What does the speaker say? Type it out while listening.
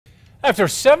After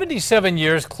 77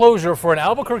 years, closure for an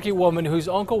Albuquerque woman whose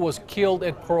uncle was killed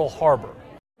at Pearl Harbor.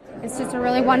 It's just a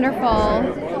really wonderful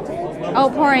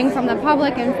outpouring from the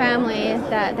public and family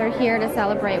that they're here to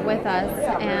celebrate with us,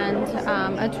 and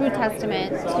a true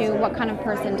testament to what kind of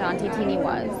person Dante Tini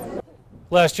was.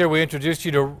 Last year, we introduced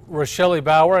you to Rochelle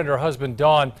Bauer and her husband,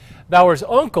 Don. Bauer's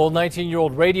uncle,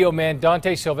 19-year-old radio man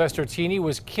Dante Sylvester Tini,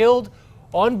 was killed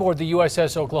on board the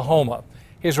USS Oklahoma.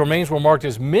 His remains were marked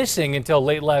as missing until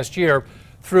late last year.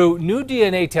 Through new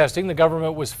DNA testing, the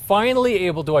government was finally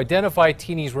able to identify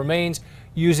Tini's remains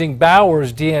using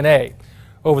Bauer's DNA.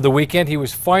 Over the weekend, he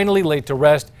was finally laid to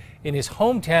rest in his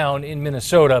hometown in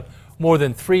Minnesota. More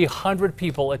than 300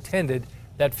 people attended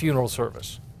that funeral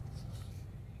service.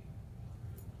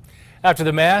 After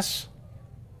the Mass,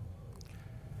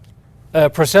 a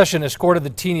procession escorted the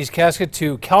Tini's casket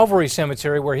to Calvary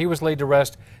Cemetery, where he was laid to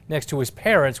rest next to his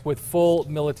parents with full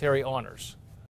military honors.